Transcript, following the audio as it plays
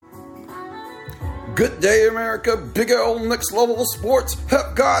Good day, America. Big L Next Level Sports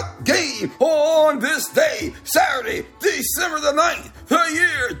have got game on this day, Saturday, December the 9th, the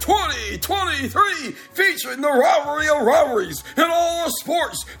year 2023, featuring the rivalry of rivalries in all the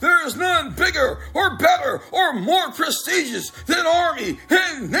sports. There is none bigger or better or more prestigious than Army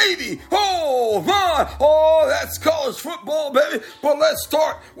and Navy. Oh, my. Oh, that's college football, baby. But let's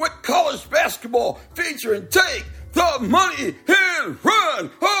start with college basketball, featuring Take the Money and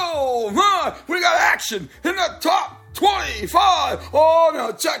Run. Oh, my. We got action in the top 25. Oh,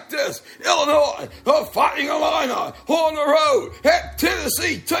 now check this. Illinois, the Fighting Illini on the road at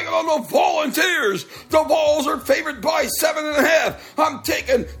Tennessee, taking on the Volunteers. The Vols are favored by 7.5. I'm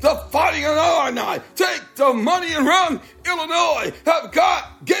taking the Fighting Illini. Take the Money and Run. Illinois have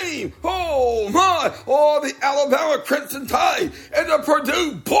got game. Oh, my. Oh, the Alabama Crimson Tide and the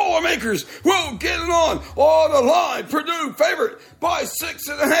Purdue Boilermakers will get it on the line. Purdue favorite by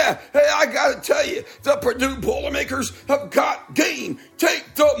 6.5. Hey, I got to tell you, the Purdue Boilermakers have got game.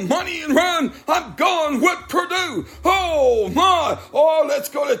 Take the Money and Run. I'm going with Purdue. Oh, my. Oh, let's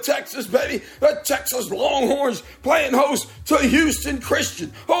go to Texas, baby. The Texas Longhorns playing host to Houston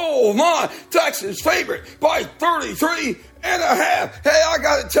Christian. Oh, my. Texas favorite by 33.5. Hey, I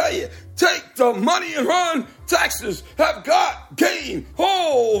got to tell you, take the Money and Run. Texas have got game.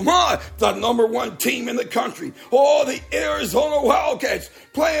 Oh, my. The number one team in the country. Oh, the Arizona Wildcats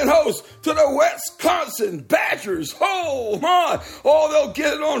playing host to the Wisconsin Badgers. Oh, my. Oh, they'll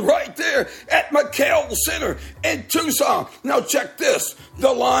get it on right there at McKale Center in Tucson. Now, check this.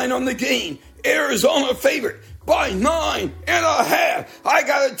 The line on the game. Arizona favorite by 9.5. I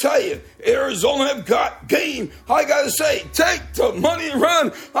got to tell you, Arizona have got game. I got to say, take the Money and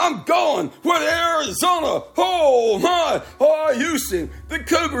Run. I'm going with Arizona. Oh, my. Oh, Houston. The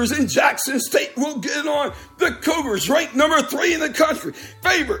Cougars in Jackson State will get on. The Cougars ranked number 3 in the country.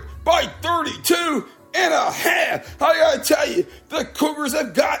 Favorite by 32.5. I gotta tell you, the Cougars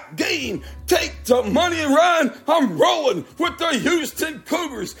have got game. Take the Money and Run. I'm rolling with the Houston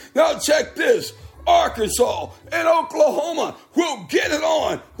Cougars. Now check this. Arkansas and Oklahoma will get it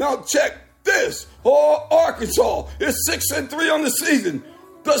on. Now check this. Oh, Arkansas is 6-3 on the season.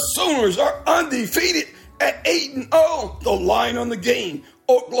 The Sooners are undefeated at 8-0. The line on the game.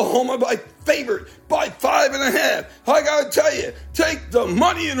 Oklahoma by favorite by 5.5. I gotta tell you, take the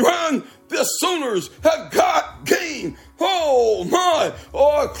Money and Run. The Sooners have got game. Oh, my.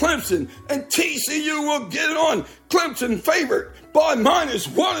 Oh, Clemson and TCU will get it on. Clemson favorite by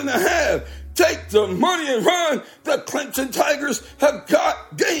 -1.5. Take the Money and Run. The Clemson Tigers have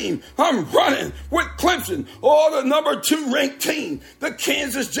got game. I'm running with Clemson. Oh, the number 2 ranked team, the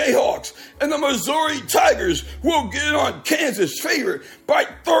Kansas Jayhawks and the Missouri Tigers will get it on. Kansas favorite by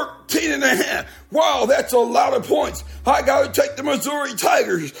 13.5. Wow, that's a lot of points. I got to take the Missouri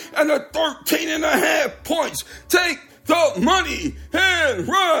Tigers and the 13.5 points. Take the Money and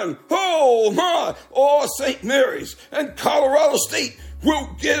Run. Oh, my. Oh, St. Mary's and Colorado State will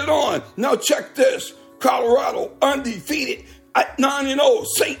get it on. Now check this. Colorado undefeated at 9-0.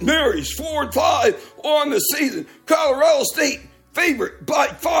 St. Mary's 4-5 on the season. Colorado State favorite by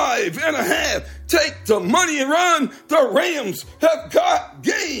 5.5. Take the Money and Run. The Rams have got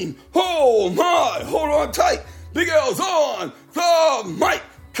game. Oh, my. Hold on tight. Big L's on the mic.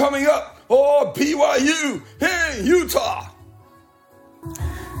 Coming up, BYU and Utah.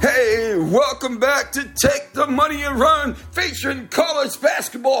 Hey, welcome back to Take the Money and Run, featuring college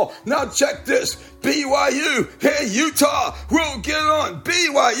basketball. Now check this. BYU and Utah will get it on.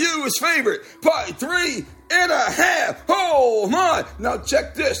 BYU is favorite by 3.5. Oh, my. Now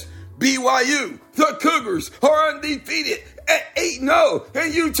check this. BYU, the Cougars, are undefeated at 8-0,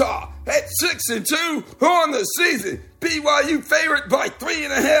 and Utah at 6-2 on the season. BYU favorite by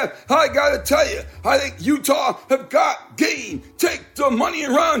 3.5. I gotta tell you, I think Utah have got game. Take the Money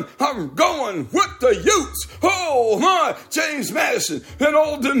and Run. I'm going with the Utes. Oh, my. James Madison and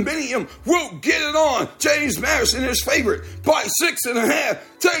Old Dominion will get it on. James Madison is favorite by 6.5.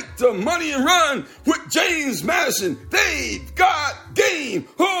 Take the Money and Run with James Madison. They've got game.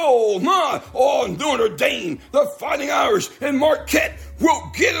 Oh, my. Oh, Notre Dame, the Fighting Irish, and Marquette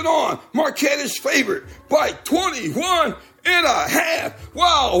will get it on. Marquette is favorite by 21.5.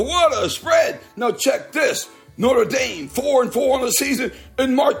 Wow, what a spread. Now check this. Notre Dame 4-4 on the season,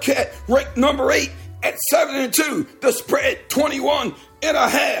 and Marquette ranked number 8 at 7-2. The spread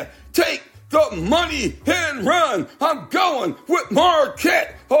 21.5. Take the Money and Run. I'm going with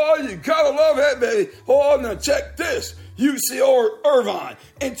Marquette. Oh, you gotta love that, baby. Oh, now check this. UC Irvine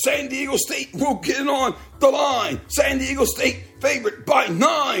and San Diego State will get it on the line. San Diego State favorite by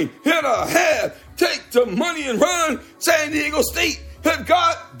 9.5. Take the Money and Run. San Diego State have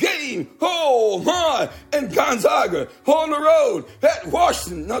got game. game. Oh my. And Gonzaga on the road at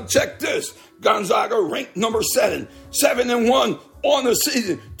Washington. Now check this. Gonzaga ranked number 7, 7-1 on the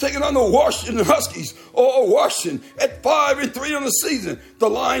season, taking on the Washington Huskies. Oh, Washington at 5-3 on the season. The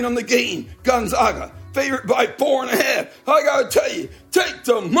line on the game, Gonzaga favored by 4.5. I gotta tell you, take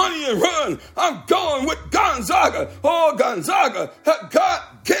the money and run. I'm going with Gonzaga. Oh, Gonzaga have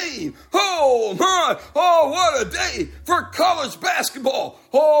got game. Oh my, oh what a day for college basketball.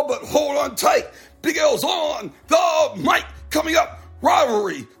 Oh, but hold on tight. Big L's on the mic coming up.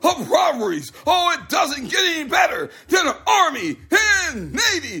 Rivalry of rivalries. Oh, it doesn't get any better than Army and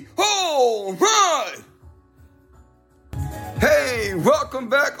Navy. Oh my. Hey, welcome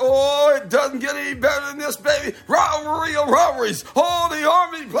back. Oh, it doesn't get any better than this, baby. Rivalry of rivalries. Oh, the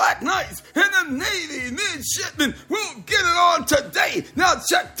Army Black Knights and the Navy Midshipmen will get it on today. Now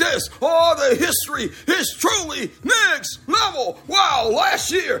check this. Oh, the history is truly next level. Wow,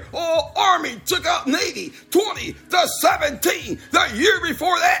 last year, oh, Army took out Navy 20-17. The year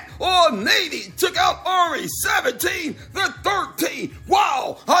before that, oh, Navy took out Army 17-13.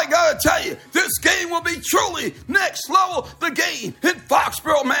 Wow, I gotta tell you, this game will be truly next level. The game in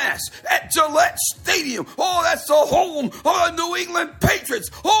Foxborough, Mass. at Gillette Stadium. Oh, that's the home of the New England Patriots.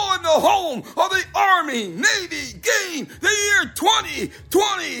 Oh, and the home of the Army Navy game, the year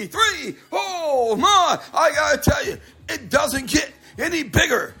 2023. Oh my, I gotta tell you, it doesn't get any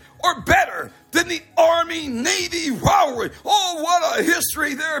bigger or better than the Army-Navy rivalry. Oh, what a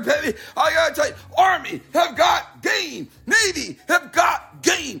history there, baby. I gotta tell you, Army have got game. Navy have got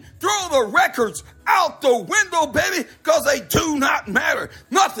game. Throw the records out the window, baby, because they do not matter.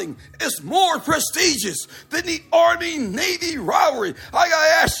 Nothing is more prestigious than the Army-Navy rivalry. I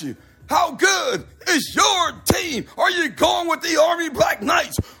gotta ask you, how good is your team? Are you going with the Army Black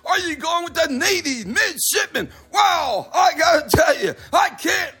Knights? Are you going with the Navy Midshipmen? Wow, I gotta tell you, I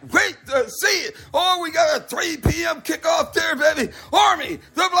can't wait to see it. Oh, we got a 3 p.m. kickoff there, baby. Army,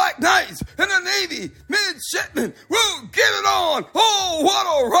 the Black Knights, and the Navy Midshipmen will get it on. Oh, what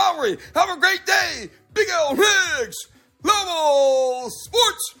a rivalry. Have a great day. Big L Higgs, Level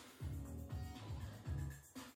Sports.